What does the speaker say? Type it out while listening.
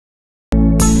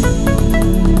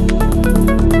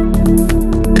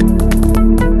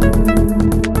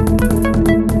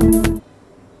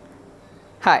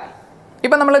Hi.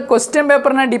 ഇപ്പം നമ്മൾ question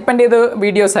പേപ്പറിനെ depend ചെയ്ത്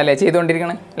വീഡിയോസ് അല്ലേ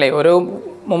ചെയ്തുകൊണ്ടിരിക്കണം അല്ലേ? ഓരോ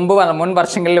മുൻ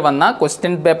വർഷങ്ങളിൽ വന്ന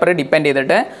ക്വസ്റ്റ്യൻ പേപ്പർ ഡിപ്പെൻഡ്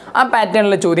ചെയ്തിട്ട് ആ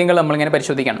പാറ്റേണിലെ ചോദ്യങ്ങൾ നമ്മളിങ്ങനെ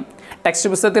പരിശോധിക്കണം. ടെക്സ്റ്റ്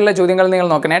പുസ്തകത്തിലുള്ള ചോദ്യങ്ങൾ നിങ്ങൾ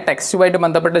നോക്കണേ. ടെക്സ്റ്റുമായിട്ട്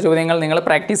ബന്ധപ്പെട്ട ചോദ്യങ്ങൾ നിങ്ങൾ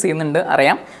പ്രാക്ടീസ് ചെയ്യുന്നുണ്ട്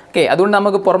അറിയാം. ഓക്കെ, അതുകൊണ്ട്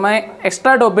നമുക്ക് പുറമെ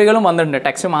എക്സ്ട്രാ ടോപ്പിക്കുകളും വന്നിട്ടുണ്ട്.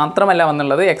 ടെക്സ്റ്റ് മാത്രമല്ല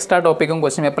വന്നുള്ളത്, എക്സ്ട്രാ ടോപ്പിക്കും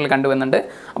ക്വസ്റ്റ്യൻ പേപ്പറിൽ കണ്ടുവന്നുണ്ട്.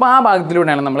 അപ്പോൾ ആ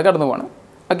ഭാഗത്തിലൂടെയാണ് നമ്മൾ കടന്നു പോകുന്നത്.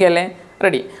 ഓക്കെ അല്ലേ?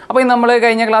 റെഡി. അപ്പോൾ ഇന്ന് നമ്മൾ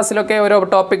കഴിഞ്ഞ ക്ലാസ്സിലൊക്കെ ഓരോ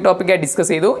ടോപ്പിക്കായി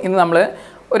ഡിസ്കസ് ചെയ്തു. ഇന്ന് നമ്മൾ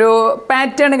ഒരു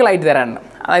പാറ്റേണുകളായിട്ട് തരാറുണ്ട്.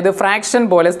 അതായത് ഫ്രാക്ഷൻ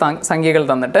പോലെ സംഖ്യകൾ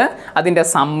തന്നിട്ട് അതിൻ്റെ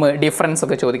സമ്മ് ഡിഫറൻസ്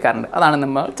ഒക്കെ ചോദിക്കാറുണ്ട്. അതാണ്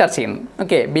നമ്മൾ ചർച്ച ചെയ്യുന്നത്.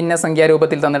 ഓക്കെ, ഭിന്നസംഖ്യാ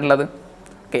രൂപത്തിൽ തന്നിട്ടുള്ളത്.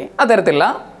 ഓക്കെ, അത്തരത്തിലുള്ള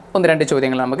 1-2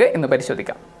 ചോദ്യങ്ങൾ നമുക്ക് ഇന്ന്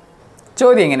പരിശോധിക്കാം.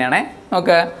 ചോദ്യം എങ്ങനെയാണ്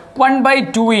നോക്ക്.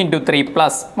 1/2 × 3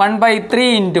 പ്ലസ്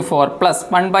 1/3 × 4 പ്ലസ്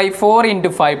 1/4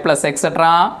 × 5 പ്ലസ് എക്സെട്ര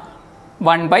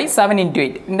 1/7 ×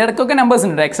 8. ഇതിൻ്റെ ഇടയ്ക്കൊക്കെ നമ്പേഴ്സ്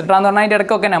ഉണ്ട്. എക്സെട്ര എന്ന് പറഞ്ഞാൽ അതിൻ്റെ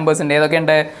ഇടയ്ക്കൊക്കെ നമ്പേഴ്സ് ഉണ്ട്.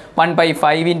 ഏതൊക്കെയുണ്ട്?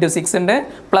 1/5 × 6 ഉണ്ട്,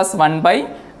 പ്ലസ്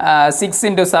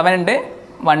 1/6 × 7 ഉണ്ട്,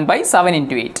 1/7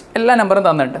 × 8. എല്ലാ നമ്പറും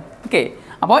തന്നിട്ടുണ്ട്. ഓക്കെ,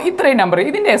 അപ്പോൾ ഇത്രയും നമ്പർ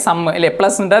ഇതിൻ്റെ സമ്മ് അല്ലേ,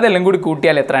 പ്ലസ് ഉണ്ട്, അതെല്ലാം കൂടി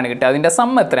കൂട്ടിയാൽ എത്രയാണ് കിട്ടുക? അതിൻ്റെ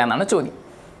സമ്മ് എത്രയാണെന്നാണ് ചോദ്യം.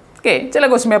 ഓക്കെ, ചില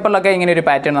ക്വസ്റ്റ്യൻ പേപ്പറിലൊക്കെ ഇങ്ങനെ ഒരു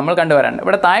പാറ്റേൺ നമ്മൾ കണ്ടുവരാറുണ്ട്.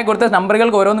 ഇവിടെ താഴെ കൊടുത്ത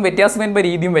നമ്പറുകൾക്ക് ഓരോന്നും വ്യത്യാസം വരുമ്പോൾ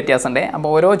രീതിയും വ്യത്യാസമുണ്ട്. അപ്പോൾ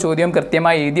ഓരോ ചോദ്യവും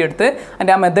കൃത്യമായി എഴുതിയെടുത്ത്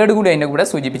അതിൻ്റെ ആ മെത്തേഡ് കൂടി അതിൻ്റെ കൂടെ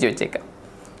സൂചിപ്പിച്ച് വെച്ചേക്കാം.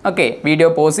 ഓക്കെ, വീഡിയോ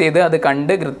പോസ് ചെയ്ത് അത്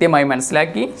കണ്ട് കൃത്യമായി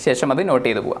മനസ്സിലാക്കി ശേഷം അത് നോട്ട്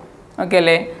ചെയ്ത് പോവാം. ഓക്കെ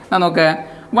അല്ലേ? നോക്ക്.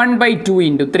 1/2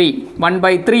 × 3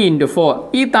 1/3 × 4.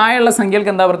 ഈ താഴെയുള്ള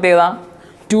സംഖ്യകൾക്ക് എന്താ പ്രത്യേകത?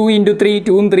 2 × 3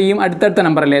 2ഉം 3ഉം അടുത്തടുത്ത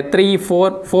നമ്പർ അല്ലേ? 3 4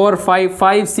 4 5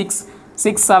 5 6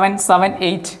 6 7 7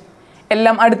 8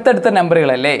 എല്ലാം അടുത്തടുത്ത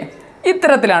നമ്പറുകളല്ലേ?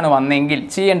 ഇത്തരത്തിലാണ് വന്നെങ്കിൽ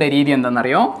ചെയ്യേണ്ട രീതി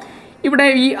എന്താണെന്നറിയോ? ഇവിടെ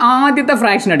ഈ ആദ്യത്തെ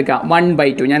ഫ്രാക്ഷൻ എടുക്കുക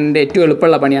 1/2. ഞാൻ എൻ്റെ ഏറ്റവും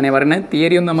എളുപ്പമുള്ള പണിയാണ് പറയുന്നത്.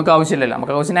 തിയറി ഒന്നും നമുക്ക് ആവശ്യമില്ലല്ലോ,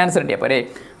 നമുക്ക് ക്വസ്റ്റ്യൻ ആൻസർ കിട്ടിയാൽ പോരെ.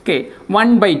 ഓക്കെ,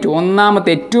 1/2 ഒന്നാമത്തെ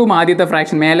ഏറ്റവും ആദ്യത്തെ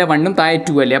ഫ്രാക്ഷൻ, മേലെ 1ഉം താഴെ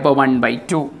 2 അല്ലേ? അപ്പോൾ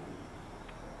 1/2.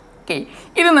 ഓക്കെ,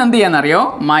 ഇതൊന്ന് എന്ത് ചെയ്യാന്നറിയോ?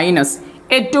 മൈനസ്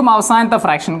ഏറ്റവും അവസാനത്തെ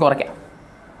ഫ്രാക്ഷൻ കുറയ്ക്കാം.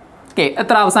 ഓക്കെ,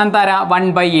 എത്ര അവസാനത്തെ ആരാ?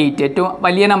 1/8. ഏറ്റവും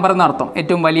വലിയ നമ്പർ എന്നർത്ഥം,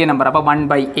 ഏറ്റവും വലിയ നമ്പർ. അപ്പോൾ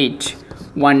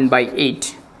 1/8.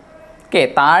 ഓക്കെ,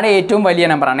 താഴെ ഏറ്റവും വലിയ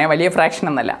നമ്പറാണ്, വലിയ ഫ്രാക്ഷൻ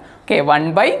എന്നല്ല. ഓക്കെ,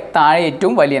 1/ താഴെ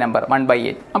ഏറ്റവും വലിയ നമ്പർ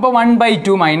 1/8. അപ്പോൾ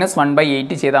 1/2 മൈനസ്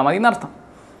 1/8 ചെയ്താൽ മതി എന്നർത്ഥം.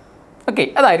 ഓക്കെ,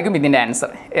 അതായിരിക്കും ഇതിൻ്റെ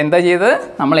ആൻസർ. എന്താ ചെയ്തത്?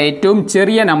 നമ്മൾ ഏറ്റവും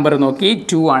ചെറിയ നമ്പർ നോക്കി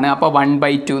 2 ആണ്, അപ്പോൾ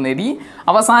 1/2 എന്ന് എഴുതി.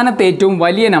 അവസാനത്തെ ഏറ്റവും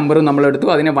വലിയ നമ്പറും നമ്മളെടുത്തു,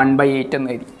 അതിന് 1/8 എന്ന്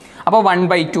എഴുതി. അപ്പോൾ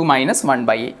 1/2 മൈനസ്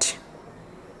 1/8.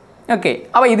 ഓക്കെ,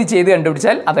 അപ്പോൾ ഇത് ചെയ്ത്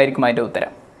കണ്ടുപിടിച്ചാൽ അതായിരിക്കും അതിൻ്റെ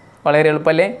ഉത്തരം. വളരെ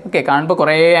എളുപ്പമല്ലേ? ഓക്കെ, കാണുമ്പോൾ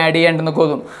കുറേ ആഡ് ചെയ്യാണ്ടെന്ന്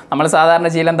തോന്നും. നമ്മൾ സാധാരണ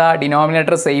ചെയ്യൽ എന്താ?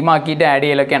 ഡിനോമിനേറ്റർ സെയിം ആക്കിയിട്ട് ആഡ്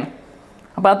ചെയ്യലൊക്കെയാണ്.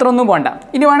 അപ്പോൾ അത്ര ഒന്നും പോകണ്ട.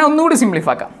 ഇനി വേണേൽ ഒന്നുകൂടി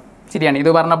സിംപ്ലിഫൈ ആക്കാം. ശരിയാണ്, ഇത്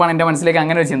പറഞ്ഞപ്പോൾ എൻ്റെ മനസ്സിലേക്ക്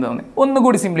അങ്ങനെ ഒരു ചിന്ത തോന്നി.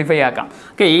 ഒന്നുകൂടി സിംപ്ലിഫൈ ആക്കാം.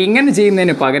 ഓക്കെ, ഇങ്ങനെ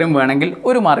ചെയ്യുന്നതിന് പകരം വേണമെങ്കിൽ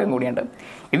ഒരു മാർഗ്ഗം കൂടിയുണ്ട്.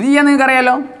 ഇത് ചെയ്യാൻ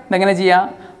നിങ്ങൾക്കറിയാലോ. ഇതെങ്ങനെ ചെയ്യാം?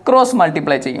 ക്രോസ്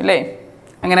മൾട്ടിപ്ലൈ ചെയ്യും അല്ലേ?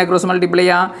 അങ്ങനെ ക്രോസ് മൾട്ടിപ്ലൈ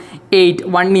ചെയ്യാം. 8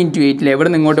 1 × 8 അല്ലേ? ഇവിടെ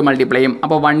നിന്ന് ഇങ്ങോട്ട് മൾട്ടിപ്ലൈ ചെയ്യും.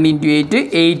 അപ്പോൾ 1 × 8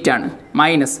 8 ആണ്.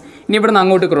 മൈനസ് ഇനി ഇവിടെ നിന്ന്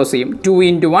അങ്ങോട്ട് ക്രോസ് ചെയ്യും. 2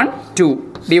 × 1 2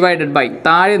 ഡിവൈഡഡ് ബൈ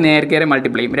താഴെ നേർക്കേറെ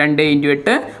മൾട്ടിപ്ലൈ ചെയ്യും. 2 ×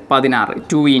 8 16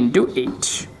 2 ×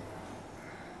 8.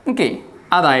 ഓക്കെ,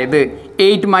 അതായത്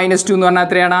 8 - 2 എന്ന് പറഞ്ഞാൽ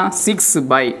എത്രയാണ്?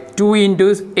 6/2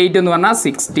 × 8 എന്ന് പറഞ്ഞാൽ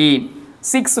 16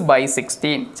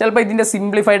 6/16. ചിലപ്പോൾ ഇതിൻ്റെ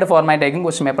സിംപ്ലിഫൈഡ് ഫോർമാറ്റ് ആയിരിക്കും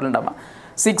ക്വസ്റ്റ്യൻ പേപ്പറിൽ ഉണ്ടാവുക.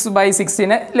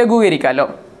 6/16 ലഘൂകരിക്കാമല്ലോ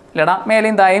അല്ലടാ.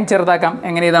 മേലെയും താഴെയും ചെറുതാക്കാം.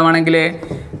 എങ്ങനെ ഇതാണെങ്കിൽ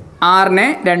 6നെ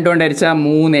 2 കൊണ്ട് ഹരിച്ചാൽ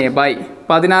 3/,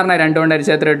 16നെ 2 കൊണ്ട്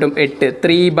ഹരിച്ചാൽ എത്ര കിട്ടും? 8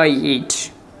 3/8.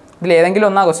 ഇതിലേതെങ്കിലും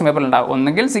ഒന്നാ ക്വസ്റ്റ്യൻ പേപ്പറിൽ ഉണ്ടാവും.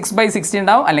 ഒന്നെങ്കിൽ 6/16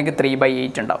 ഉണ്ടാവും, അല്ലെങ്കിൽ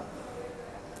 3/8 ഉണ്ടാവും.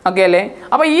 ഓക്കെ അല്ലേ?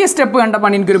 അപ്പോൾ ഈ സ്റ്റെപ്പ് കണ്ടപ്പോൾ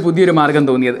എനിക്കൊരു പുതിയൊരു മാർഗ്ഗം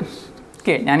തോന്നിയത്.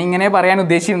 ഓക്കെ, ഞാനിങ്ങനെ പറയാൻ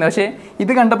ഉദ്ദേശിക്കുന്നത്, പക്ഷേ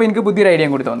ഇത് കണ്ടപ്പോൾ എനിക്ക് പുതിയൊരു ഐഡിയ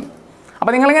കൂടി തോന്നി.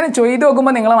 അപ്പോൾ നിങ്ങളിങ്ങനെ ചെയ്ത്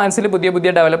നോക്കുമ്പോൾ നിങ്ങളുടെ മനസ്സിൽ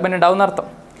പുതിയ ഡെവലപ്മെൻറ്റ് ഉണ്ടാവുന്ന അർത്ഥം.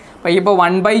 അപ്പോൾ ഇപ്പോൾ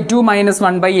 1/2 മൈനസ്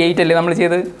 1/8 അല്ലേ നമ്മൾ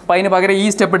ചെയ്ത്. അപ്പോൾ അതിന് പകരം ഈ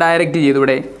സ്റ്റെപ്പ് ഡയറക്റ്റ് ചെയ്തു.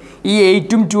 ഇവിടെ ഈ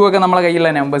 8ഉം 2 ഒക്കെ നമ്മളെ കയ്യിലുള്ള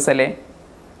നമ്പേഴ്സ് അല്ലേ?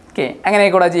 ഓക്കെ, അങ്ങനെ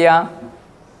കൂടെ ചെയ്യാം.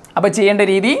 അപ്പോൾ ചെയ്യേണ്ട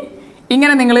രീതി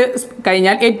ഇങ്ങനെ നിങ്ങൾ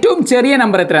കഴിഞ്ഞാൽ ഏറ്റവും ചെറിയ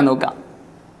നമ്പർ എത്രയാണെന്ന് നോക്കാം.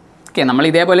 ഓക്കെ, നമ്മൾ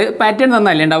ഇതേപോലെ പാറ്റേൺ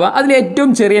തന്നല്ലേ ഉണ്ടാവുക. അതിൽ ഏറ്റവും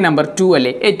ചെറിയ നമ്പർ 2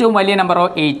 അല്ലേ? ഏറ്റവും വലിയ നമ്പറോ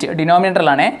 8.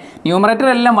 ഡിനോമിനേറ്ററിലാണേ. ന്യൂമറേറ്റർ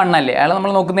എല്ലാം 1 അല്ലേ? അയാൾ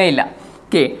നമ്മൾ നോക്കുന്നേ ഇല്ല.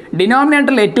 ഓക്കെ,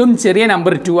 ഡിനോമിനേറ്ററിൽ ഏറ്റവും ചെറിയ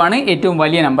നമ്പർ 2 ആണ്, ഏറ്റവും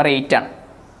വലിയ നമ്പർ 8 ആണ്.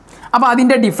 അപ്പോൾ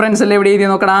അതിൻ്റെ ഡിഫറൻസ് അല്ലേ ഇവിടെ എഴുതി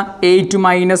നോക്കണം?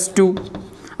 8 - 2.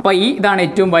 അപ്പോൾ ഇതാണ്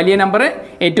ഏറ്റവും വലിയ നമ്പർ,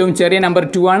 ഏറ്റവും ചെറിയ നമ്പർ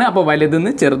 2 ആണ്. അപ്പോൾ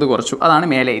വലുതെന്ന് ചെറുത് കുറച്ചു, അതാണ്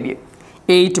മേലെ എഴുതിയത്.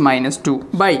 8 - 2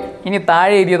 ബൈ ഇനി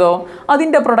താഴെ എഴുതിയതോ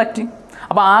അതിൻ്റെ പ്രൊഡക്റ്റ്.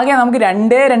 അപ്പോൾ ആകെ നമുക്ക്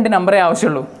 2 നമ്പറേ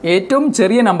ആവശ്യമുള്ളൂ. ഏറ്റവും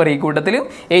ചെറിയ നമ്പർ ഈ കൂട്ടത്തിൽ,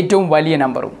 ഏറ്റവും വലിയ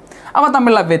നമ്പറും. അപ്പോൾ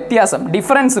തമ്മിലുള്ള വ്യത്യാസം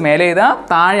ഡിഫറൻസ് മേലെ എഴുതുക,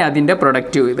 താഴെ അതിൻ്റെ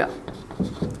പ്രൊഡക്റ്റ് എഴുതുക.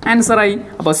 ആൻസറായി.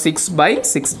 അപ്പോൾ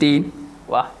 6/16.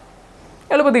 വാ,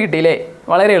 എളുപ്പത്തിൽ കിട്ടിയില്ലേ?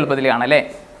 വളരെ എളുപ്പത്തിൽ കാണാമല്ലേ?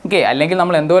 ഓക്കെ, അല്ലെങ്കിൽ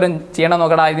നമ്മൾ എന്തോരം ചെയ്യണം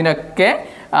നോക്കടാ. ഇതിനൊക്കെ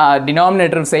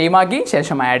ഡിനോമിനേറ്റർ സെയിം ആക്കി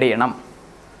ശേഷം ആഡ് ചെയ്യണം.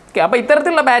 ഓക്കെ, അപ്പോൾ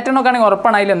ഇത്തരത്തിലുള്ള പാറ്റേൺ ഒക്കെ ആണെങ്കിൽ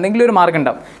ഉറപ്പാണ് അതിൽ എന്തെങ്കിലും ഒരു മാർഗ്ഗം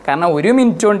ഉണ്ടാവും. കാരണം 1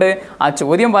 മിനിറ്റ് കൊണ്ട് ആ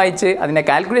ചോദ്യം വായിച്ച് അതിൻ്റെ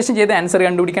കാൽക്കുലേഷൻ ചെയ്ത് ആൻസർ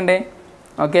കണ്ടുപിടിക്കണ്ടേ?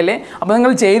 ഓക്കെ അല്ലേ? അപ്പോൾ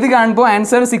നിങ്ങൾ ചെയ്ത് കാണുമ്പോൾ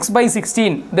ആൻസർ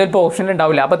 6/16 ഇതിപ്പോൾ ഓപ്ഷനിൽ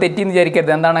ഉണ്ടാവില്ല. അപ്പോൾ തെറ്റിന്ന്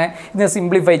വിചാരിക്കരുത്. എന്താണ് ഇതിനെ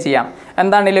സിംപ്ലിഫൈ ചെയ്യാം.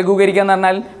 എന്താണ് ലഘൂകരിക്കുക എന്ന്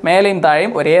പറഞ്ഞാൽ മേലെയും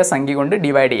താഴെയും ഒരേ സംഖ്യ കൊണ്ട്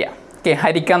ഡിവൈഡ് ചെയ്യാം. ഓക്കെ,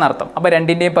 ഹരിക്കാന്നർത്ഥം. അപ്പോൾ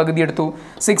 2ൻ്റെയും പകുതി എടുത്തു.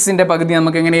 6ൻ്റെ പകുതി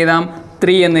നമുക്ക് എങ്ങനെ എഴുതാം?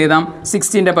 3 എന്ന് എഴുതാം.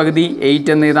 16ൻ്റെ പകുതി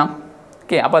 8 എന്ന് എഴുതാം.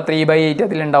 ഓക്കെ, അപ്പോൾ 3/8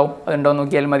 അതിലുണ്ടാവും. അതുണ്ടോ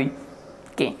നോക്കിയാൽ മതി.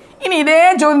 ഓക്കെ, ഇനി ഇതേ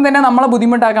ചോദ്യം തന്നെ നമ്മളെ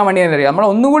ബുദ്ധിമുട്ടാക്കാൻ വേണ്ടി അറിയാം. നമ്മൾ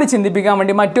ഒന്നുകൂടി ചിന്തിപ്പിക്കാൻ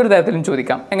വേണ്ടി മറ്റൊരു തരത്തിലും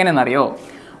ചോദിക്കാം. എങ്ങനെയെന്നറിയോ?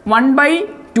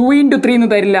 1/2 × 3 എന്ന്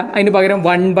തരില്ല. അതിന് പകരം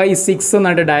 1/6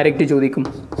 എന്നിട്ട് ഡയറക്റ്റ് ചോദിക്കും.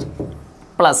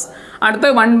 പ്ലസ് അടുത്ത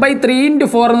 1/3 ×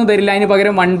 4 എന്ന് തരില്ല. അതിന്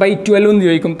പകരം 1/12 എന്ന്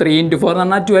ചോദിക്കും. 3 × 4 എന്ന്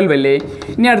പറഞ്ഞാൽ 12 അല്ലേ?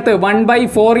 ഇനി അടുത്ത്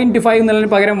 1/4 × 5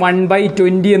 എന്നുള്ളതിന് പകരം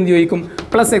 1/20 എന്ന് ചോദിക്കും.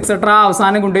 പ്ലസ് എക്സെട്രാ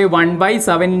അവസാനം കൊണ്ടുപോയി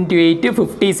 1/7 × 8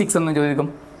 56 എന്ന് ചോദിക്കും.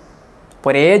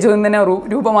 ഒരേ ചോദ്യം തന്നെ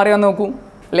രൂപം അറിയാൻ നോക്കൂ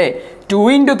അല്ലേ? 2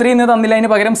 × 3 എന്ന് തന്നില്ല, അതിന്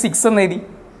പകരം 6 എന്ന് എഴുതി.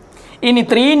 ഇനി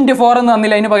 3 × 4 എന്ന്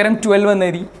തന്നില്ല, അതിന് പകരം 12 എന്ന്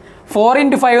എഴുതി. 4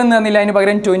 × 5 എന്ന് തന്നില്ല, അതിന്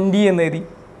പകരം 20 എന്ന് എഴുതി.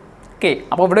 ഓക്കെ,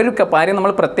 അപ്പോൾ ഇവിടെ ഒരു കാര്യം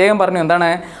നമ്മൾ പ്രത്യേകം പറഞ്ഞു. എന്താണ്?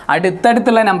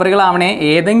 അടുത്തടുത്തുള്ള നമ്പറുകളാവണേ.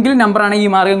 ഏതെങ്കിലും നമ്പറാണ് ഈ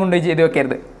മാർഗം കൊണ്ടുപോയി ചെയ്ത്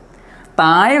വെക്കരുത്.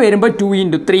 താഴെ വരുമ്പോൾ 2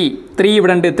 × 3, 3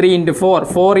 ഇവിടെ ഉണ്ട്, 3 × 4,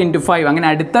 4 × 5 അങ്ങനെ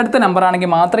അടുത്തടുത്ത നമ്പറാണെങ്കിൽ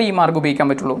മാത്രമേ ഈ മാർഗം ഉപയോഗിക്കാൻ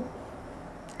പറ്റുള്ളൂ.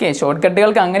 ഓക്കെ, ഷോർട്ട്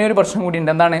കട്ടുകൾക്ക് അങ്ങനെ ഒരു പ്രശ്നം കൂടി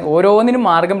ഉണ്ട്. എന്താണ്? ഓരോന്നിനും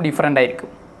മാർഗം ഡിഫറൻ്റ് ആയിരിക്കും.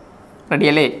 റെഡി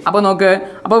അല്ലേ? അപ്പോൾ നോക്ക്,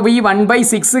 അപ്പോൾ ഈ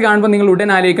 1/6 കാണുമ്പോൾ നിങ്ങൾ ഉടൻ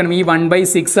ആലോചിക്കണം. ഈ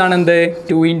 1/6 ആണെന്ത്?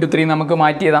 2 × 3 നമുക്ക്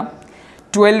മാറ്റിയതാം.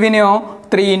 12നെയോ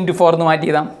 3 × 4 എന്ന്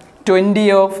മാറ്റിയതാം.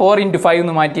 20യോ 4 × 5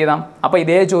 എന്ന് മാറ്റിയതാം. അപ്പോൾ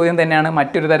ഇതേ ചോദ്യം തന്നെയാണ്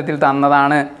മറ്റൊരു തരത്തിൽ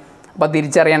തന്നതാണ്. അപ്പോൾ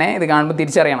തിരിച്ചറിയണേ, ഇത് കാണുമ്പോൾ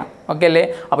തിരിച്ചറിയണം. ഓക്കെ അല്ലേ?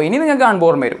 അപ്പോൾ ഇനി നിങ്ങൾക്ക് കാണുമ്പോൾ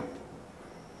ഓർമ്മ വരും.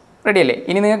 റെഡി അല്ലേ?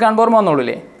 ഇനി നിങ്ങൾക്ക് കാണുമ്പോൾ ഓർമ്മ വന്നോളൂ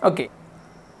അല്ലേ? ഓക്കെ,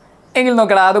 എങ്കിൽ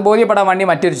നോക്കടാ, അത് ബോധ്യപ്പെടാൻ വേണ്ടി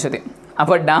മറ്റൊരു ചോദ്യം.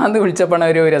 അപ്പോൾ ഡാന്ന് വിളിച്ചപ്പോഴാണ്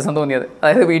ഒരു രസം തോന്നിയത്.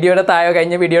 അതായത് വീഡിയോയുടെ താഴെ,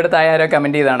 കഴിഞ്ഞ വീഡിയോയുടെ താഴെ ആരോ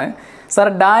കമൻറ്റ് ചെയ്താണ്, സാർ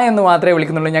ഡാ എന്ന് മാത്രമേ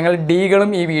വിളിക്കുന്നുള്ളൂ, ഞങ്ങൾ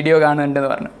ഡീകളും ഈ വീഡിയോ കാണുന്നുണ്ടെന്ന്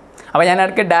പറഞ്ഞു. അപ്പോൾ ഞാൻ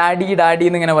ഇടയ്ക്ക് ഡാഡി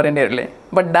എന്നിങ്ങനെ പറയേണ്ടി വരില്ലേ?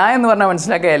 അപ്പോൾ ഡാ എന്ന് പറഞ്ഞാൽ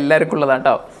മനസ്സിലാക്കുക എല്ലാവർക്കും ഉള്ളതാണ്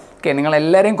കേട്ടോ. ഓക്കെ,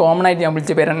 നിങ്ങളെല്ലാവരെയും കോമൺ ആയിട്ട് ഞാൻ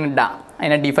വിളിച്ച പേരാണ് ഡാ.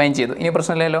 അതിനെ ഡിഫൈൻ ചെയ്തു. ഇനി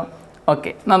പ്രശ്നമില്ലല്ലോ.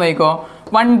 ഓക്കെ, എന്നാൽ നോക്കിക്കോ.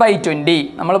 1/20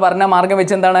 നമ്മൾ പറഞ്ഞ മാർഗം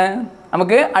വെച്ച് എന്താണ്?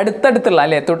 നമുക്ക് അടുത്തടുത്തുള്ള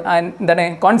അല്ലേ എന്താണ്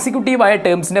കോൺസിക്യൂട്ടീവായ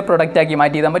ടേംസിൻ്റെ പ്രൊഡക്റ്റ് ആക്കി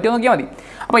മാറ്റി ചെയ്താൽ പറ്റുമോ നോക്കിയാൽ മതി.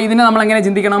 അപ്പോൾ ഇതിനെ നമ്മൾ എങ്ങനെ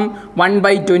ചിന്തിക്കണം?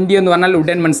 1/20 എന്ന് പറഞ്ഞാൽ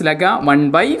ഉടൻ മനസ്സിലാക്കുക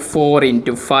 1/4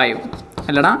 × 5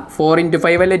 അല്ലടാ, 4 ×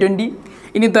 5 അല്ലേ 20.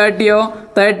 ഇനി 30യോ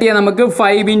 30 നമുക്ക്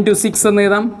 5 × 6 എന്ന്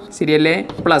എഴുതാം. ശരിയല്ലേ?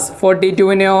 പ്ലസ്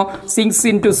 42നെയോ 6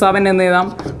 × 7 എന്ന് എഴുതാം.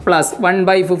 പ്ലസ്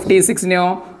 1/56നെയോ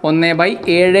 1/7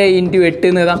 × 8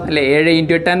 എന്ന് എഴുതാം അല്ലേ? 7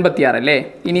 × 8 56 അല്ലേ?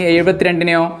 ഇനി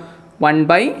 72നെയോ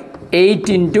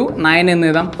 1/8 × 9 എന്ന്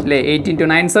എഴുതാം അല്ലേ? 8 ×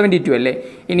 9 72 അല്ലേ?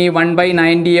 ഇനി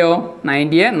 1/90യോ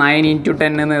 90യെ 9 ×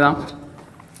 10 എന്ന് എഴുതാം.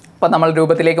 അപ്പോൾ നമ്മൾ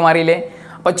രൂപത്തിലേക്ക് മാറിയില്ലേ?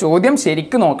 അപ്പോൾ ചോദ്യം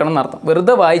ശരിക്കും നോക്കണം എന്നർത്ഥം.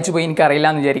 വെറുതെ വായിച്ചു പോയി എനിക്കറിയില്ല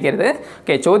എന്ന് വിചാരിക്കരുത്.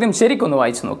 ഓക്കെ, ചോദ്യം ശരിക്കൊന്ന്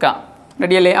വായിച്ച് നോക്കാം.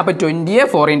 റെഡിയല്ലേ? അപ്പോൾ 20യെ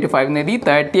 4 × 5 എന്ന് എഴുതി,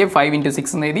 30യെ 5 × 6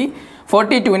 എന്ന് എഴുതി,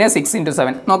 42നെ 6 ×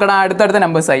 7. നോക്കടാ, അടുത്തടുത്ത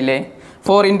നമ്പേഴ്സ് ആയില്ലേ?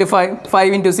 4 × 5,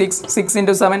 5 × 6, 6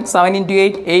 × 7, 7 ×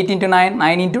 8, 8 × 9,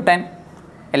 9 × 10.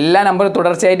 എല്ലാ നമ്പറും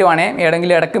തുടർച്ചയായിട്ട് വേണേ.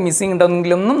 ഏതെങ്കിലും ഇടയ്ക്ക് മിസ്സിങ്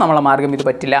ഉണ്ടെങ്കിലൊന്നും നമ്മളെ മാർഗം ഇത്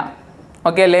പറ്റില്ല.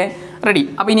 ഓക്കെ അല്ലേ? റെഡി.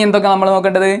 അപ്പോൾ ഇനി എന്തൊക്കെ നമ്മൾ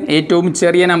നോക്കേണ്ടത്? ഏറ്റവും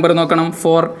ചെറിയ നമ്പർ നോക്കണം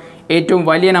 4, ഏറ്റവും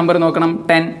വലിയ നമ്പർ നോക്കണം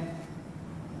 10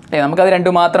 അല്ലേ? നമുക്കത്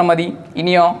രണ്ടും മാത്രം മതി.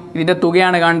 ഇനിയോ ഇതിൻ്റെ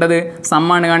തുകയാണ് കാണേണ്ടത്,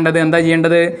 സമ്മാണ് കാണേണ്ടത്. എന്താ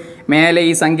ചെയ്യേണ്ടത്? മേലെ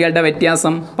ഈ സംഖ്യകളുടെ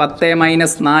വ്യത്യാസം 10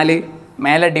 - 4,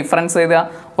 മേലെ ഡിഫറൻസ് എഴുതുക.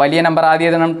 വലിയ നമ്പർ ആദ്യം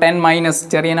എഴുതണം, 10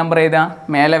 - ചെറിയ നമ്പർ എഴുതുക,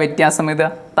 മേലെ വ്യത്യാസം എഴുതുക.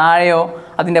 താഴെയോ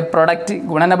അതിൻ്റെ പ്രൊഡക്റ്റ്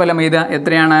ഗുണനഫലം എഴുതുക.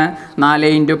 എത്രയാണ്?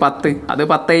 4 × 10. അത്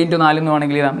 10 × 4 എന്ന്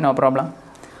വേണമെങ്കിൽ എഴുതാം, നോ പ്രോബ്ലം.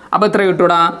 അപ്പോൾ എത്ര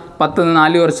കിട്ടൂടാ? 10 ന്ന്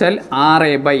 4 കുറച്ചാൽ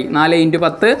 6/4 ×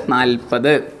 10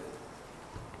 40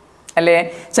 അല്ലേ?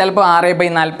 ചിലപ്പോൾ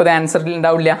 6/40 ആൻസറിൽ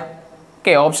ഉണ്ടാവില്ല.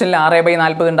 ഓക്കെ, ഓപ്ഷനിൽ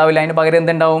 6/40 ഉണ്ടാവില്ല. അതിന് പകരം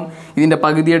എന്തുണ്ടാവും? ഇതിൻ്റെ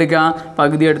പകുതി എടുക്കുക.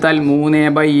 പകുതി എടുത്താൽ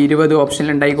 3/20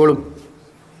 ഓപ്ഷനിൽ ഉണ്ടായിക്കോളും.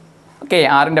 ഓക്കെ,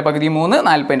 6ൻ്റെ പകുതി 3,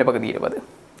 40ൻ്റെ പകുതി 20.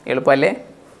 എളുപ്പമല്ലേ?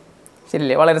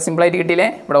 ശരിയല്ലേ? വളരെ സിമ്പിളായിട്ട് കിട്ടിയില്ലേ?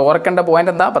 ഇവിടെ ഓർക്കേണ്ട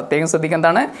പോയിന്റ് എന്താ? പ്രത്യേകം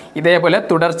ശ്രദ്ധിക്കേണ്ടതാണ്. ഇതേപോലെ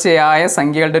തുടർച്ചയായ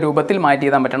സംഖ്യകളുടെ രൂപത്തിൽ മാറ്റി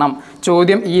എഴുതാൻ പറ്റണം.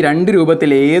 ചോദ്യം ഈ രണ്ട് രൂപത്തിൽ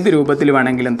ഏത് രൂപത്തിൽ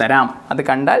വേണമെങ്കിലും തരാം. അത്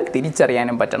കണ്ടാൽ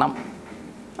തിരിച്ചറിയാനും പറ്റണം.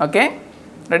 Okay,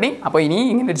 ready? അപ്പോൾ ഇനി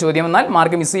ഇങ്ങനൊരു ചോദ്യം വന്നാൽ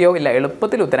മാർക്ക് മിസ് ചെയ്യോ ഇല്ല,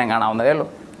 എളുപ്പത്തിൽ ഉത്തരം കാണാവുന്നതേ ഉള്ളൂ.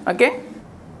 ഓക്കെ,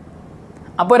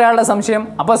 അപ്പോൾ ഒരാളുടെ സംശയം,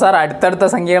 അപ്പോൾ സാർ അടുത്തടുത്ത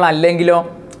സംഖ്യകളല്ലെങ്കിലോ?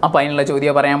 അപ്പോൾ അതിനുള്ള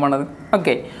ചോദ്യം പറയാൻ പോണത്.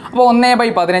 ഓക്കെ, അപ്പോൾ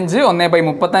 1/15, 1/35,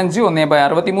 1/63,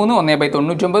 1/99,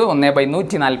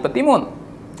 1/143.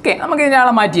 ഓക്കെ, നമുക്ക്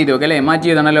ഇതിനാളെ മാറ്റി ചെയ്ത് നോക്കാം അല്ലേ? മാറ്റി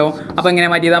ചെയ്താണല്ലോ. അപ്പോൾ എങ്ങനെ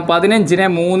മാറ്റി ചെയ്താൽ? 15നെ 3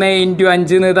 ×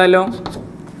 5 എന്ന് എഴുതാമല്ലോ.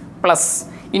 പ്ലസ്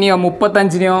ഇനിയോ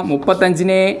 35നെയോ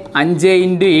 35നെ 5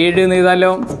 × 7 എന്ന്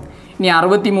എഴുതാമല്ലോ. ഇനി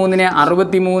 63നെ 9 ×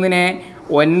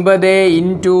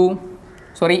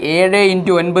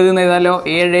 9 എന്ന് എഴുതാമല്ലോ.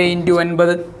 7 ×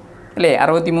 9 അല്ലേ?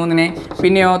 63നെ.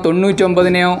 പിന്നെയോ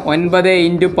 99നെയോ 9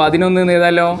 × 11 എന്ന്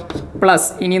എഴുതാമല്ലോ. പ്ലസ്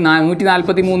ഇനി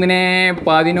 143നെ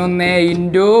 11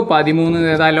 × 13 എന്ന്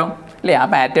എഴുതാമല്ലോ അല്ലേ? ആ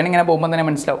പാറ്റേൺ ഇങ്ങനെ പോകുമ്പോൾ തന്നെ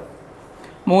മനസ്സിലാവും.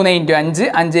 3 ഇൻറ്റു 5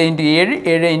 5 ഇൻറ്റു 7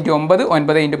 7 ഇൻറ്റു 9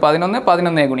 9 ഇൻറ്റു 11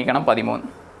 11 ഗുണിക്കണം 13.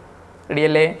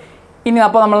 റെഡിയല്ലേ? ഇനി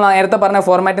അപ്പോൾ നമ്മൾ നേരത്തെ പറഞ്ഞ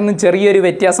ഫോർമാറ്റിൽ നിന്ന് ചെറിയൊരു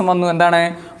വ്യത്യാസം വന്നു. എന്താണ്?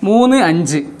 3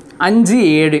 5 5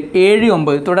 7 7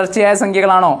 9 തുടർച്ചയായ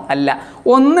സംഖ്യകളാണോ? അല്ല,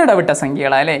 ഒന്നിടവിട്ട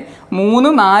സംഖ്യകളാണ് അല്ലേ?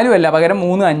 3 4 അല്ല, പകരം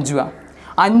 3 5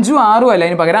 5 6 അല്ല,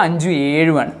 അതിന് പകരം 5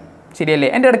 7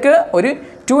 ശരിയല്ലേ? എൻ്റെ ഇടയ്ക്ക് ഒരു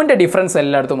 2ൻ്റെ ഡിഫറൻസ്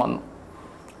എല്ലായിടത്തും വന്നു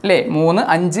അല്ലേ? 3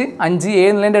 5 5 7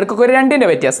 എന്നുള്ളതിൻ്റെ ഇടയ്ക്കൊക്കെ ഒരു 2ൻ്റെ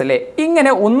വ്യത്യാസം അല്ലേ?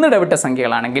 ഇങ്ങനെ ഒന്നിടവിട്ട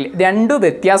സംഖ്യകളാണെങ്കിൽ 2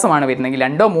 വ്യത്യാസമാണ് വരുന്നതെങ്കിൽ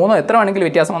 2 3 എത്ര വേണമെങ്കിലും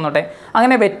വ്യത്യാസം വന്നോട്ടെ,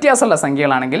 അങ്ങനെ വ്യത്യാസമുള്ള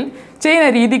സംഖ്യകളാണെങ്കിൽ ചെയ്യുന്ന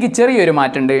രീതിക്ക് ചെറിയൊരു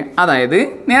മാറ്റമുണ്ട്. അതായത്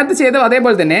നേരത്തെ ചെയ്ത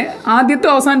അതേപോലെ തന്നെ ആദ്യത്തെ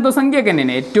അവസാനത്തെ സംഖ്യയൊക്കെ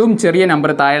തന്നെയാണ്. ഏറ്റവും ചെറിയ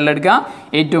നമ്പർ താഴെയുള്ള എടുക്കുക,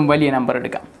 ഏറ്റവും വലിയ നമ്പർ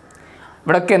എടുക്കുക.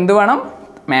 ഇവിടെയൊക്കെ എന്ത് വേണം?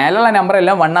 മേലുള്ള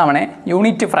നമ്പറെല്ലാം 1 ആവണേ.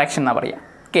 യൂണിറ്റ് ഫ്രാക്ഷൻ എന്നാണ് പറയുക.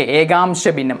 ഓക്കെ, ഏകാംശ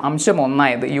ഭിന്നം, അംശം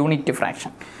ഒന്നായത് യൂണിറ്റ്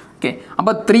ഫ്രാക്ഷൻ. ഓക്കെ,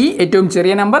 അപ്പോൾ 3 ഏറ്റവും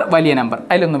ചെറിയ നമ്പർ, വലിയ നമ്പർ,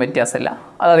 അതിലൊന്നും വ്യത്യാസമില്ല.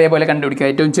 അത് അതേപോലെ കണ്ടുപിടിക്കുക.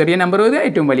 ഏറ്റവും ചെറിയ നമ്പർ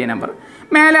ഏറ്റവും വലിയ നമ്പർ.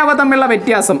 മേലെ അവ തമ്മിലുള്ള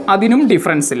വ്യത്യാസം, അതിനും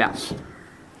ഡിഫറൻസ് ഇല്ല.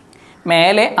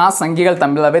 മേലെ ആ സംഖ്യകൾ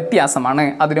തമ്മിലുള്ള വ്യത്യാസമാണ്,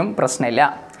 അതിനും പ്രശ്നമില്ല.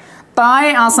 താഴെ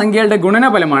ആ സംഖ്യകളുടെ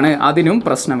ഗുണനഫലമാണ്, അതിനും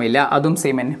പ്രശ്നമില്ല, അതും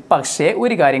സെയിം തന്നെ. പക്ഷേ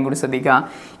ഒരു കാര്യം കൂടി ശ്രദ്ധിക്കുക,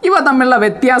 ഇവ തമ്മിലുള്ള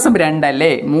വ്യത്യാസം 2 അല്ലേ?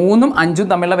 3ഉം 5ഉം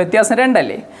തമ്മിലുള്ള വ്യത്യാസം 2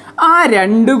 അല്ലേ? ആ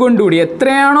 2 കൊണ്ടുകൂടി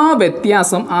എത്രയാണോ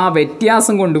വ്യത്യാസം, ആ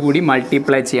വ്യത്യാസം കൊണ്ടുകൂടി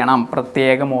മൾട്ടിപ്ലൈ ചെയ്യണം.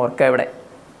 പ്രത്യേകം ഓർക്കുക ഇവിടെ.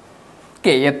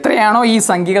 ഓക്കെ, എത്രയാണോ ഈ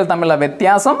സംഖ്യകൾ തമ്മിലുള്ള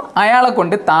വ്യത്യാസം, അയാളെ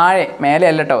കൊണ്ട് താഴെ, മേലെ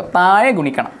അല്ല കേട്ടോ, താഴെ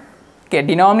ഗുണിക്കണം. ഓക്കെ,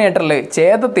 ഡിനോമിനേറ്ററിൽ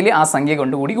ഛേദത്തിൽ ആ സംഖ്യ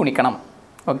കൊണ്ടുകൂടി ഗുണിക്കണം.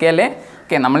 ഓക്കെ അല്ലേ?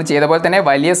 ഓക്കെ, നമ്മൾ ചെയ്ത പോലെ തന്നെ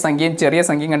വലിയ സംഖ്യയും ചെറിയ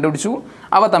സംഖ്യയും കണ്ടുപിടിച്ചു.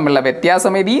 അവ തമ്മിലുള്ള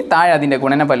വ്യത്യാസം എഴുതി, താഴെ അതിൻ്റെ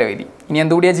ഗുണനഫലം എഴുതി. ഇനി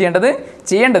എന്തുകൂടിയാണ്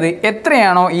ചെയ്യേണ്ടത്?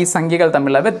 എത്രയാണോ ഈ സംഖ്യകൾ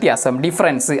തമ്മിലുള്ള വ്യത്യാസം,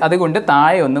 ഡിഫറൻസ്, അതുകൊണ്ട്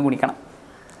താഴെ ഒന്ന് ഗുണിക്കണം.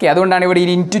 ഓക്കെ, അതുകൊണ്ടാണ് ഇവിടെ ഈ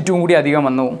ഇൻറ്റു 2 കൂടി അധികം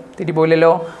വന്നു.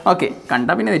 തെറ്റിപ്പോയില്ലല്ലോ? ഓക്കെ,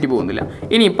 കണ്ടാൽ പിന്നെ തെറ്റിപ്പോകുന്നില്ല.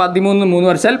 ഇനി 13 3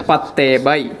 വർഷാൽ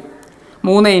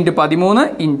 10/3 ഇൻറ്റു 13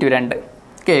 ഇൻറ്റു 2.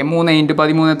 ഓക്കെ, 3 ഇൻറ്റു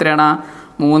 13 എത്രയാണ്?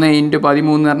 3 ഇൻറ്റു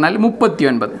 13 എന്ന് പറഞ്ഞാൽ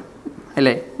 39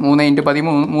 അല്ലേ? 3 ഇൻറ്റു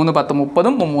 13 3 10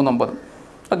 30 3 9.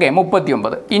 ഓക്കെ,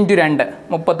 39 ഇൻറ്റു 2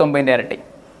 39ൻ്റെ ഇരട്ടി.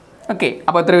 ഓക്കെ,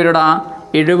 അപ്പോൾ എത്ര വരും?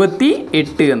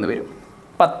 78 എന്ന് വരും.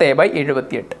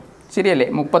 10/78 ശരിയല്ലേ?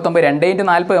 39 2 ഇൻറ്റു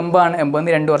 40 80 ആണ്.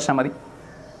 80 2 വർഷം മതി.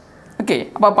 ഓക്കെ,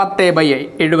 അപ്പോൾ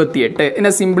 10/78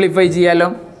 ഇതിനെ സിംപ്ലിഫൈ ചെയ്യാമല്ലോ.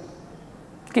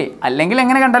 ഓക്കെ, അല്ലെങ്കിൽ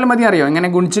എങ്ങനെ കണ്ടാലും മതി, അറിയോ? എങ്ങനെ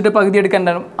ഗുണിച്ചിട്ട് പകുതി എടുക്കേണ്ട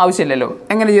ആവശ്യമില്ലല്ലോ.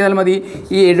 എങ്ങനെ ചെയ്താലും മതി?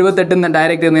 ഈ 78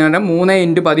 ഡയറക്റ്റ് എന്ന് പറഞ്ഞാൽ 3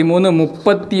 ഇൻറ്റു 13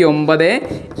 39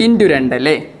 ഇൻറ്റു 2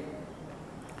 അല്ലേ?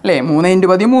 3 ഇൻറ്റു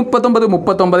 13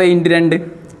 39 ഇൻറ്റു 2.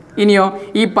 ഇനിയോ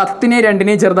ഈ 10നെ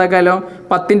 2നെ ചെറുതാക്കാമല്ലോ.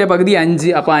 10ൻ്റെ പകുതി 5,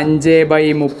 അപ്പോൾ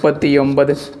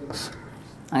 5/39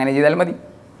 അങ്ങനെ ചെയ്താൽ മതി.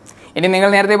 ഇനി നിങ്ങൾ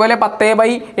നേരത്തെ പോലെ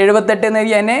 10/78 എന്ന്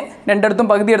എഴുതി അതിനെ രണ്ടിടത്തും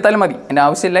പകുതി എടുത്താലും മതി. എൻ്റെ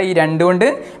ആവശ്യമില്ല. ഈ 2 കൊണ്ട്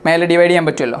മേലെ ഡിവൈഡ് ചെയ്യാൻ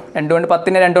പറ്റുമല്ലോ. 2 കൊണ്ട്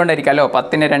 10നെ 2 കൊണ്ടായിരിക്കാമല്ലോ.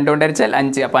 10നെ 2 കൊണ്ട് അരിച്ചാൽ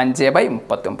 5, അപ്പോൾ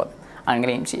 5/39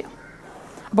 അങ്ങനെയും ചെയ്യാം.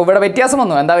 അപ്പോൾ ഇവിടെ വ്യത്യാസം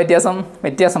വന്നു. എന്താ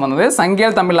വ്യത്യാസം വന്നത്?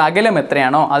 സംഖ്യകൾ തമ്മിലുള്ള അകലം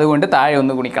എത്രയാണോ അതുകൊണ്ട് താഴെ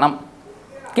ഒന്ന് ഗുണിക്കണം.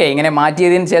 ഓക്കെ, ഇങ്ങനെ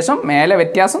മാറ്റിയതിന് ശേഷം മേലെ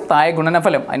വ്യത്യാസം, താഴെ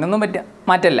ഗുണനഫലം, അതിനൊന്നും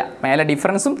മാറ്റല്ല. മേലെ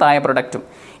ഡിഫറൻസും താഴെ പ്രൊഡക്റ്റും.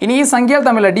 ഇനി ഈ സംഖ്യകൾ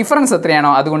തമ്മിലുള്ള ഡിഫറൻസ്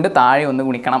എത്രയാണോ അതുകൊണ്ട് താഴെ ഒന്ന്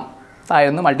ഗുണിക്കണം, താഴെ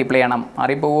ഒന്ന് മൾട്ടിപ്ലൈ ചെയ്യണം.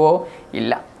 മാറിപ്പോവോ?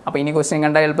 ഇല്ല. അപ്പോൾ ഇനി ക്വസ്റ്റ്യൻ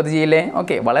കണ്ടാൽ എളുപ്പത്തിൽ ചെയ്യില്ലേ?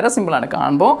 ഓക്കെ, വളരെ സിമ്പിളാണ്.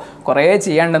 കാണുമ്പോൾ കുറേ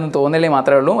ചെയ്യാണ്ടെന്ന് തോന്നലേ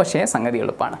മാത്രമേ ഉള്ളൂ, പക്ഷേ സംഗതി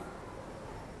എളുപ്പമാണ്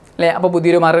അല്ലേ? അപ്പോൾ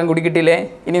പുതിയൊരു മാർഗ്ഗം കൂടി കിട്ടിയില്ലേ?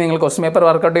 ഇനി നിങ്ങൾ ക്വസ്റ്റ്യൻ പേപ്പർ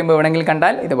വർക്കൗട്ട് ചെയ്യുമ്പോൾ എവിടെയെങ്കിലും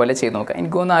കണ്ടാൽ ഇതുപോലെ ചെയ്ത് നോക്കാം.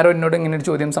 എനിക്ക് തോന്നുന്നു ആരോ എന്നോട് ഇങ്ങനെ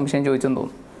ഒരു സംശയം ചോദിച്ചെന്ന്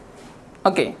തോന്നുന്നു.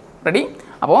 Okay, ready?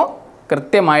 അപ്പോൾ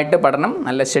കൃത്യമായിട്ട് പഠനം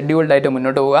നല്ല ഷെഡ്യൂൾഡായിട്ട്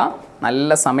മുന്നോട്ട് പോവുക.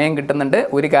 നല്ല സമയം കിട്ടുന്നുണ്ട്.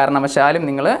 ഒരു കാരണവശാലും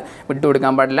നിങ്ങൾ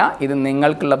വിട്ടുകൊടുക്കാൻ പാടില്ല. ഇത്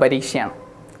നിങ്ങൾക്കുള്ള പരീക്ഷയാണ്.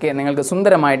 ഓക്കെ, നിങ്ങൾക്ക്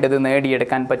സുന്ദരമായിട്ട് ഇത്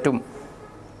നേടിയെടുക്കാൻ പറ്റും.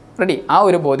 റെഡി? ആ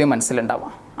ഒരു ബോധ്യം മനസ്സിലുണ്ടാവുക.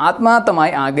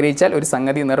 ആത്മാർത്ഥമായി ആഗ്രഹിച്ചാൽ ഒരു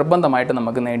സംഗതി നിർബന്ധമായിട്ട്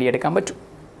നമുക്ക് നേടിയെടുക്കാൻ പറ്റും.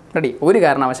 റെഡി? ഒരു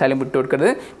കാരണവശാലും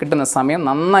വിട്ടുകൊടുക്കരുത്. കിട്ടുന്ന സമയം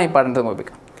നന്നായി പഠനത്തിന്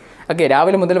ഉപയോഗിക്കാം. ഓക്കെ,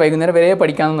 രാവിലെ മുതൽ വൈകുന്നേരം വരെ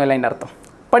പഠിക്കാമെന്നല്ല അതിൻ്റെ അർത്ഥം.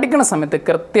 പഠിക്കുന്ന സമയത്ത്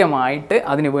കൃത്യമായിട്ട്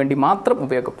അതിനു വേണ്ടി മാത്രം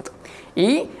ഉപയോഗപ്പെടുത്തും. ഈ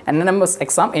NMMS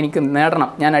എക്സാം എനിക്ക് നേടണം,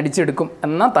 ഞാൻ അടിച്ചെടുക്കും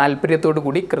എന്ന താല്പര്യത്തോടു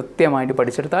കൂടി കൃത്യമായിട്ട്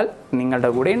പഠിച്ചെടുത്താൽ നിങ്ങളുടെ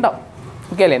കൂടെ ഉണ്ടാവും.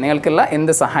 ഓക്കെ അല്ലേ? നിങ്ങൾക്കുള്ള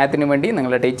എന്ത് സഹായത്തിനു വേണ്ടി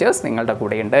നിങ്ങളുടെ ടീച്ചേഴ്സ് നിങ്ങളുടെ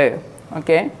കൂടെയുണ്ട്.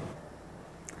 ഓക്കെ,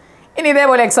 ഇനി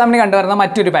ഇതേപോലെ എക്സാമിന് കണ്ടുവരുന്ന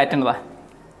മറ്റൊരു പാറ്റേൺ ഇതാ.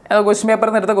 ക്വസ്റ്റ്യൻ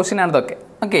പേപ്പറിൽ നിന്ന് എടുത്ത ക്വസ്റ്റ്യനാണ് ഇതൊക്കെ.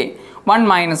 ഓക്കെ, 1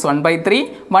 - 1/3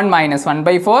 1 -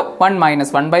 1/4 1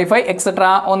 - 1/5 എക്സെട്ര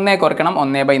 1 കുറയ്ക്കണം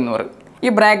 1/100. ഈ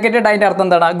ബ്രാക്കറ്റഡ് അതിൻ്റെ അർത്ഥം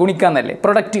എന്താണ്? ഗുണിക്കാന്നല്ലേ,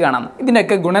 പ്രൊഡക്റ്റ് കാണാം.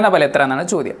 ഇതിൻ്റെയൊക്കെ ഗുണനഫലം എത്ര എന്നാണ്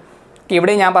ചോദ്യം.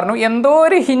 ഇവിടെ ഞാൻ പറഞ്ഞു എന്തോ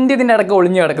ഒരു ഹിൻഡ് ഇതിൻ്റെ ഇടയ്ക്ക്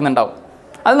ഒളിഞ്ഞു കിടക്കുന്നുണ്ടാവും.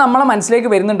 അത് നമ്മളെ മനസ്സിലേക്ക്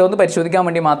വരുന്നുണ്ടോ എന്ന് പരിശോധിക്കാൻ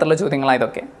വേണ്ടി മാത്രമുള്ള ചോദ്യങ്ങളാണ്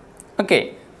ഇതൊക്കെ. Okay,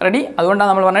 ready? അതുകൊണ്ടാണ്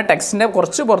നമ്മൾ പറഞ്ഞത് ടെക്സ്റ്റിൻ്റെ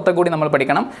കുറച്ച് പുറത്തെ കൂടി നമ്മൾ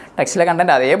പഠിക്കണം. ടെക്സ്റ്റിലെ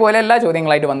കണ്ടൻറ്റ് അതേപോലെ എല്ലാ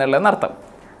ചോദ്യങ്ങളായിട്ട് വന്നിട്ടുള്ളതെന്ന് അർത്ഥം.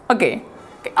 ഓക്കെ,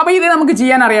 അപ്പോൾ ഇത് നമുക്ക്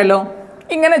ചെയ്യാൻ അറിയാമല്ലോ.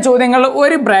 ഇങ്ങനെ ചോദ്യങ്ങൾ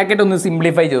ഒരു ബ്രാക്കറ്റ് ഒന്ന്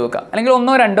സിംപ്ലിഫൈ ചെയ്ത് നോക്കുക, അല്ലെങ്കിൽ 1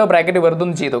 or 2 ബ്രാക്കറ്റ് വെറുതെ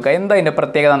ഒന്ന് ചെയ്ത് നോക്കുക. എന്താ അതിൻ്റെ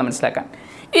പ്രത്യേകത എന്ന് മനസ്സിലാക്കാൻ.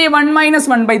 ഈ 1 -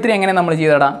 1/3 എങ്ങനെ നമ്മൾ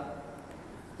ചെയ്തടാ?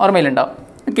 ഓർമ്മയിലുണ്ടാവും.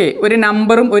 ഓക്കെ, ഒരു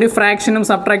നമ്പറും ഒരു ഫ്രാക്ഷനും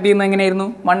സബ്ട്രാക്ട് ചെയ്യുന്നത് എങ്ങനെയായിരുന്നു?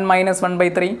 1 -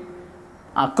 1/3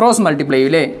 ക്രോസ് മൾട്ടിപ്ലൈ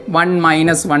ചെയ്യൂലേ 1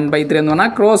 മൈനസ് 1/3 എന്ന്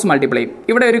പറഞ്ഞാൽ ക്രോസ് മൾട്ടിപ്ലൈ ചെയ്യും.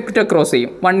 ഇവിടെ ഒരു ക്രോസ്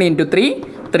ചെയ്യും 1 ഇൻറ്റു 3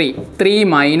 3 3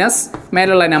 മൈനസ്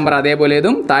മേലുള്ള നമ്പർ അതേപോലെ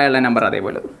ഇതും താഴെയുള്ള നമ്പർ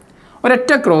അതേപോലെ ഇതും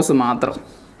ഒരൊറ്റ ക്രോസ് മാത്രം.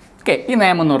 ഓക്കെ, ഈ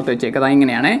നിയമം ഒന്ന് ഓർത്ത് വെച്ചേക്കുക.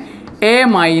 ഇങ്ങനെയാണ് A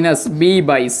minus B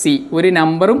by C, ഒരു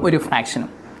നമ്പറും ഒരു ഫ്രാക്ഷനും.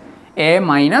 A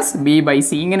minus B by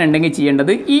C ഇങ്ങനെ ഉണ്ടെങ്കിൽ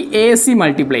ചെയ്യേണ്ടത് ഈ എ സി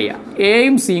മൾട്ടിപ്ലൈ ചെയ്യുക,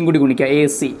 എയും സിയും കൂടി ഗുണിക്കുക, എ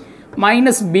സി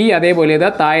മൈനസ് ബി അതേപോലെ ഇതാ,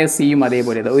 താഴെ സിയും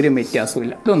അതേപോലെ ഇതാ, ഒരു വ്യത്യാസവും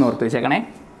ഇതൊന്ന് ഓർത്ത് വെച്ചേക്കണേ.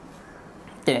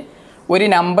 ഓക്കെ, ഒരു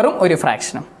നമ്പറും ഒരു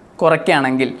ഫ്രാക്ഷനും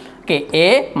കുറയ്ക്കുകയാണെങ്കിൽ okay A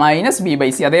minus B by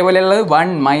C, അതേപോലെയുള്ളത്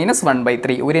 1 minus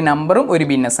 1/3, ഒരു നമ്പറും ഒരു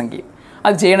ഭിന്നസംഖ്യയും.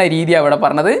 അത് ചെയ്യണ രീതിയാണ് ഇവിടെ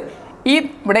പറഞ്ഞത്. ഈ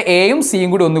ഇവിടെ എയും സിയും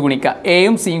കൂടി ഒന്ന് ഗുണിക്കുക,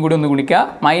 എയും സിയും കൂടി ഒന്ന് ഗുണിക്കുക,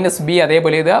 മൈനസ് ബി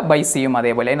അതേപോലെ ഇതാ, ബൈ സിയും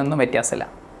അതേപോലെ, അതിനൊന്നും വ്യത്യാസമില്ല.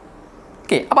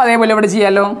 ഓക്കെ, അപ്പോൾ അതേപോലെ ഇവിടെ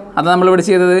ചെയ്യാമല്ലോ. അത് നമ്മളിവിടെ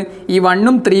ചെയ്തത് ഈ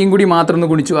 1ഉം 3യും കൂടി മാത്രം ഒന്ന്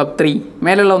ഗുണിച്ചു, അപ്പോൾ 3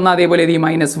 മേലുള്ള ഒന്ന് അതേപോലെ ഇത് ഈ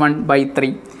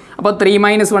 -1/3. അപ്പോൾ 3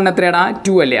 - 1 എത്രയാടാ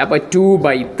 2 അല്ലേ, അപ്പോൾ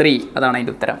 2/3 അതാണ്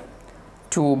അതിൻ്റെ ഉത്തരം,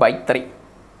 2/3.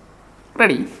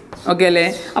 റെഡി? ഓക്കെ അല്ലേ?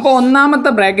 അപ്പോൾ ഒന്നാമത്തെ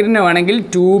ബ്രാക്കറ്റിന് വേണമെങ്കിൽ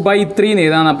 2/3 എന്ന്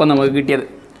എഴുതാന്ന് അപ്പോൾ നമുക്ക് കിട്ടിയത്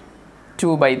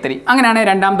 2/3. അങ്ങനെയാണെങ്കിൽ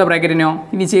രണ്ടാമത്തെ ബ്രാക്കറ്റിനോ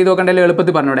ഇനി ചെയ്ത് നോക്കണ്ടല്ലോ,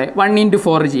 എളുപ്പത്തിൽ പറഞ്ഞൂടെ. 1 ഇൻറ്റു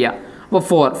 4 ചെയ്യാം. അപ്പോൾ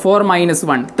 4 മൈനസ്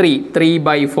 1 3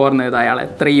 3/4 എന്ന് എഴുതാം അയാളെ,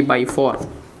 3/4.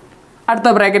 അടുത്ത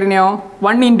ബ്രാക്കറ്റിനെയോ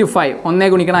 1 ഇൻറ്റു 5 1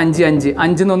 ഗുണിക്കണം 5 5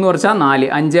 5 1 കുറച്ചാൽ 4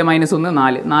 5 മൈനസ് 1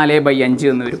 4 4/5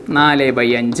 എന്ന് വരും,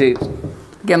 4/5.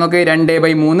 ഓക്കെ, നമുക്ക്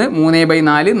 2/3 3/4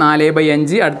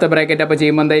 4/5. അടുത്ത ബ്രാക്കറ്റ് അപ്പോൾ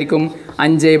ചെയ്യുമ്പോൾ എന്തായിരിക്കും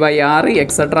 5/6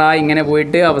 എക്സെട്രാ ഇങ്ങനെ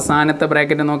പോയിട്ട് അവസാനത്തെ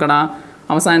ബ്രാക്കറ്റ് നോക്കടാ.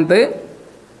 അവസാനത്ത്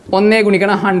 1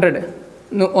 ഗുണിക്കണം 100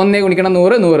 1 ഗുണിക്കണം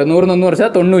 100 100 100 1 കുറച്ചാൽ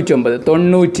 99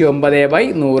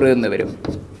 99/100 എന്ന് വരും.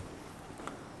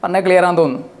 പറഞ്ഞാൽ ക്ലിയർ ആണെന്ന്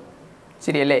തോന്നുന്നു,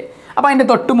 ശരിയല്ലേ? അപ്പോൾ അതിൻ്റെ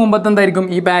തൊട്ട് മുമ്പത്ത് എന്തായിരിക്കും,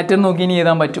 ഈ പാറ്റേൺ നോക്കി ഇനി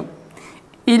എഴുതാൻ പറ്റും.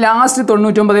 ഈ ലാസ്റ്റ്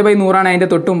 99/100 അതിൻ്റെ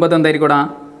തൊട്ട് മുമ്പത്ത് എന്തായിരിക്കും?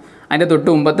 അതിൻ്റെ തൊട്ട്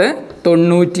മുമ്പത്ത്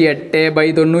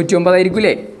 98/99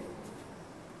 ആയിരിക്കില്ലേ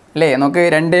അല്ലേ? നമുക്ക്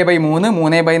 2/3 3/4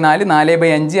 4/5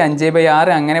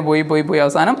 5/6 അങ്ങനെ പോയി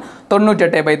അവസാനം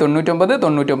 98/99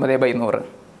 99/100.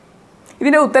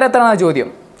 ഇതിൻ്റെ ഉത്തരം എത്രയാണ് ചോദ്യം.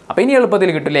 അപ്പോൾ ഇനി എളുപ്പത്തിൽ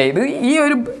കിട്ടില്ലേ? ഇത് ഈ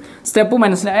ഒരു സ്റ്റെപ്പ്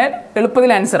മനസ്സിലായാൽ എളുപ്പത്തിൽ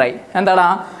ആൻസറായി. എന്താടാ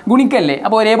ഗുണിക്കല്ലേ,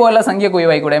 അപ്പോൾ ഒരേപോലെ സംഖ്യ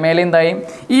ഒഴിവായിക്കൂടെ, മേലെ എന്തായി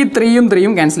ഈ 3യും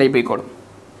 3യും ക്യാൻസൽ ആയി പോയിക്കോളും.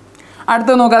 അടുത്ത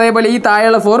നോക്കുക, അതേപോലെ ഈ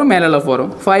താഴെയുള്ള 4ഉം മേലുള്ള 4ഉം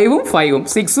 5ഉം 5ഉം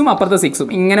 6ഉം അപ്പുറത്തെ 6ഉം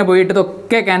ഇങ്ങനെ പോയിട്ട്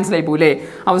ഇതൊക്കെ ക്യാൻസൽ ആയി പോകില്ലേ.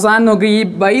 അവസാനം നോക്കി ഈ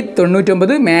ബൈ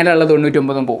 99 മേലുള്ള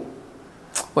 99 പോവും.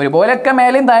 ഒരുപോലെയൊക്കെ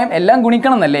മേലെയും തായും എല്ലാം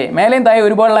ഗുണിക്കണം എന്നല്ലേ, മേലെയും തായും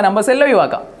ഒരുപോലുള്ള നമ്പേഴ്സ് എല്ലാം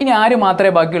ഒഴിവാക്കാം. ഇനി ആര്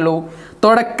മാത്രമേ ബാക്കിയുള്ളൂ?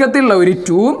 തുടക്കത്തിലുള്ള ഒരു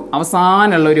 2ഉം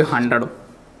അവസാനമുള്ള ഒരു 100ഉം,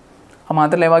 അത്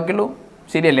മാത്രമല്ലേ ബാക്കിയുള്ളൂ,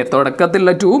 ശരിയല്ലേ?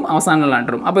 തുടക്കത്തിലുള്ള 2ഉം അവസാനമുള്ള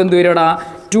 100ഉം. അപ്പോൾ എന്ത് വരും?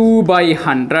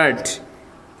 2/100.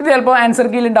 ഇത് ചിലപ്പോൾ ആൻസർ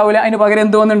കീയിൽ ഉണ്ടാവില്ല, അതിന് പകരം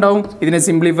എന്ത് വന്നിട്ടുണ്ടാവും? ഇതിനെ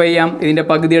സിംപ്ലിഫൈ ചെയ്യാം, ഇതിൻ്റെ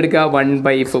പകുതി എടുക്കുക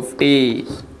 1/50.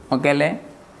 ഓക്കെ അല്ലേ?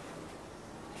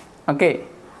 ഓക്കെ,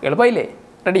 എളുപ്പമായില്ലേ?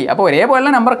 റെഡി? അപ്പോൾ ഒരേപോലുള്ള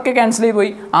നമ്പറൊക്കെ ക്യാൻസൽ ചെയ്ത്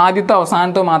പോയി, ആദ്യത്തെ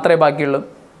അവസാനത്തോ മാത്രമേ ബാക്കിയുള്ളൂ.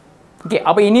 ഓക്കെ,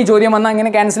 അപ്പോൾ ഇനി ചോദ്യം വന്നാൽ അങ്ങനെ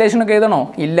ക്യാൻസലേഷനൊക്കെ എഴുതണോ?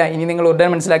 ഇല്ല. ഇനി നിങ്ങൾ ഉടനെ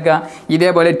മനസ്സിലാക്കുക,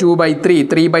 ഇതേപോലെ 2/3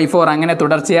 3/4 അങ്ങനെ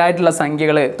തുടർച്ചയായിട്ടുള്ള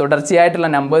സംഖ്യകൾ, തുടർച്ചയായിട്ടുള്ള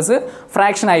നമ്പേഴ്സ്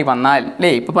ഫ്രാക്ഷനായി വന്നാൽ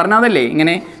അല്ലേ, ഇപ്പോൾ പറഞ്ഞതല്ലേ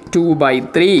ഇങ്ങനെ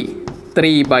 2/3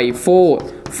 3/4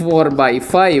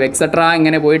 4/5 എക്സെട്രാ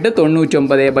ഇങ്ങനെ പോയിട്ട്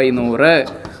 99/100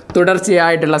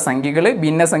 തുടർച്ചയായിട്ടുള്ള സംഖ്യകൾ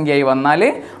ഭിന്നസംഖ്യയായി വന്നാൽ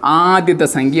ആദ്യത്തെ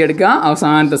സംഖ്യ എടുക്കുക,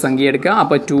 അവസാനത്തെ സംഖ്യ എടുക്കുക,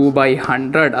 അപ്പോൾ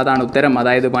 2/100 അതാണ് ഉത്തരം,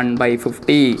 അതായത്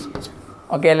 1/50.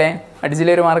 ഓക്കെ അല്ലേ?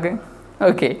 അടിച്ചില്ലൊരു മാർക്ക്.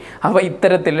 ഓക്കെ, അപ്പോൾ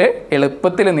ഇത്തരത്തിൽ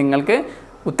എളുപ്പത്തിൽ നിങ്ങൾക്ക്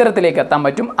ഉത്തരത്തിലേക്ക് എത്താൻ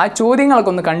പറ്റും. ആ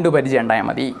ചോദ്യങ്ങളൊക്കെ ഒന്ന് കണ്ടു പരിചയം ഉണ്ടായാൽ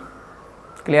മതി.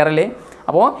 ക്ലിയർ അല്ലേ?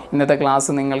 അപ്പോൾ ഇന്നത്തെ ക്ലാസ്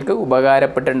നിങ്ങൾക്ക്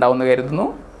ഉപകാരപ്പെട്ടുണ്ടാവുമെന്ന് കരുതുന്നു.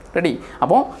 റെഡി?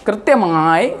 അപ്പോൾ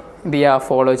കൃത്യമായി എന്ത് ചെയ്യുക,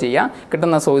 ഫോളോ ചെയ്യുക.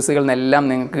 കിട്ടുന്ന സോഴ്സുകളിൽ നിന്നെല്ലാം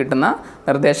നിങ്ങൾക്ക് കിട്ടുന്ന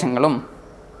നിർദ്ദേശങ്ങളും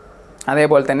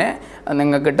അതേപോലെ തന്നെ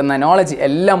നിങ്ങൾക്ക് കിട്ടുന്ന നോളജ്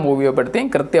എല്ലാം ഉപയോഗപ്പെടുത്തി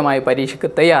കൃത്യമായി പരീക്ഷയ്ക്ക്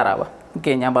തയ്യാറാവുക.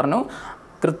 ഓക്കെ, ഞാൻ പറഞ്ഞു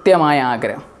കൃത്യമായ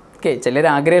ആഗ്രഹം. ഓക്കെ, ചിലർ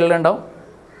ആഗ്രഹമുള്ളുണ്ടാവും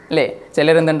അല്ലേ,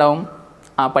 ചിലരെന്തുണ്ടാവും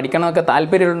പഠിക്കണമൊക്കെ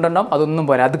താല്പര്യമുണ്ടാവും, അതൊന്നും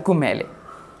പോരാ, അതുക്കും മേലെ.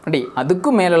 റെഡി?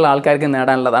 അതുക്കും മേലുള്ള ആൾക്കാർക്ക്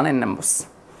നേടാനുള്ളതാണ് NMMS.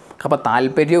 അപ്പോൾ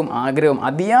താല്പര്യവും ആഗ്രഹവും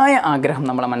അതിയായ ആഗ്രഹം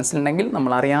നമ്മളെ മനസ്സിലുണ്ടെങ്കിൽ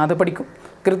നമ്മൾ അറിയാതെ പഠിക്കും.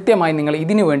 കൃത്യമായി നിങ്ങൾ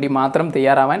ഇതിനു വേണ്ടി മാത്രം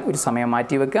തയ്യാറാവാൻ ഒരു സമയം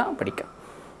മാറ്റി വെക്കുക, പഠിക്കുക.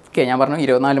 ഓക്കെ, ഞാൻ പറഞ്ഞു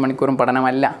 24 മണിക്കൂറും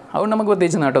പഠനമല്ല, അതുകൊണ്ട് നമുക്ക്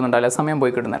പ്രത്യേകിച്ച് നേട്ടമൊന്നും ഉണ്ടാവില്ല, സമയം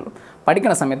പോയി കിട്ടുന്നുള്ളൂ.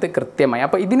 പഠിക്കുന്ന സമയത്ത് കൃത്യമായി,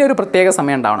 അപ്പോൾ ഇതിനൊരു പ്രത്യേക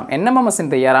സമയം ഉണ്ടാവണം, NMMSന്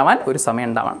തയ്യാറാവാൻ ഒരു സമയം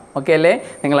ഉണ്ടാവണം. ഓക്കെ അല്ലേ?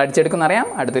 നിങ്ങൾ അടിച്ചെടുക്കുന്ന അറിയാം.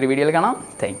 അടുത്തൊരു വീഡിയോയിൽ കാണാം.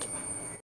 Thank you.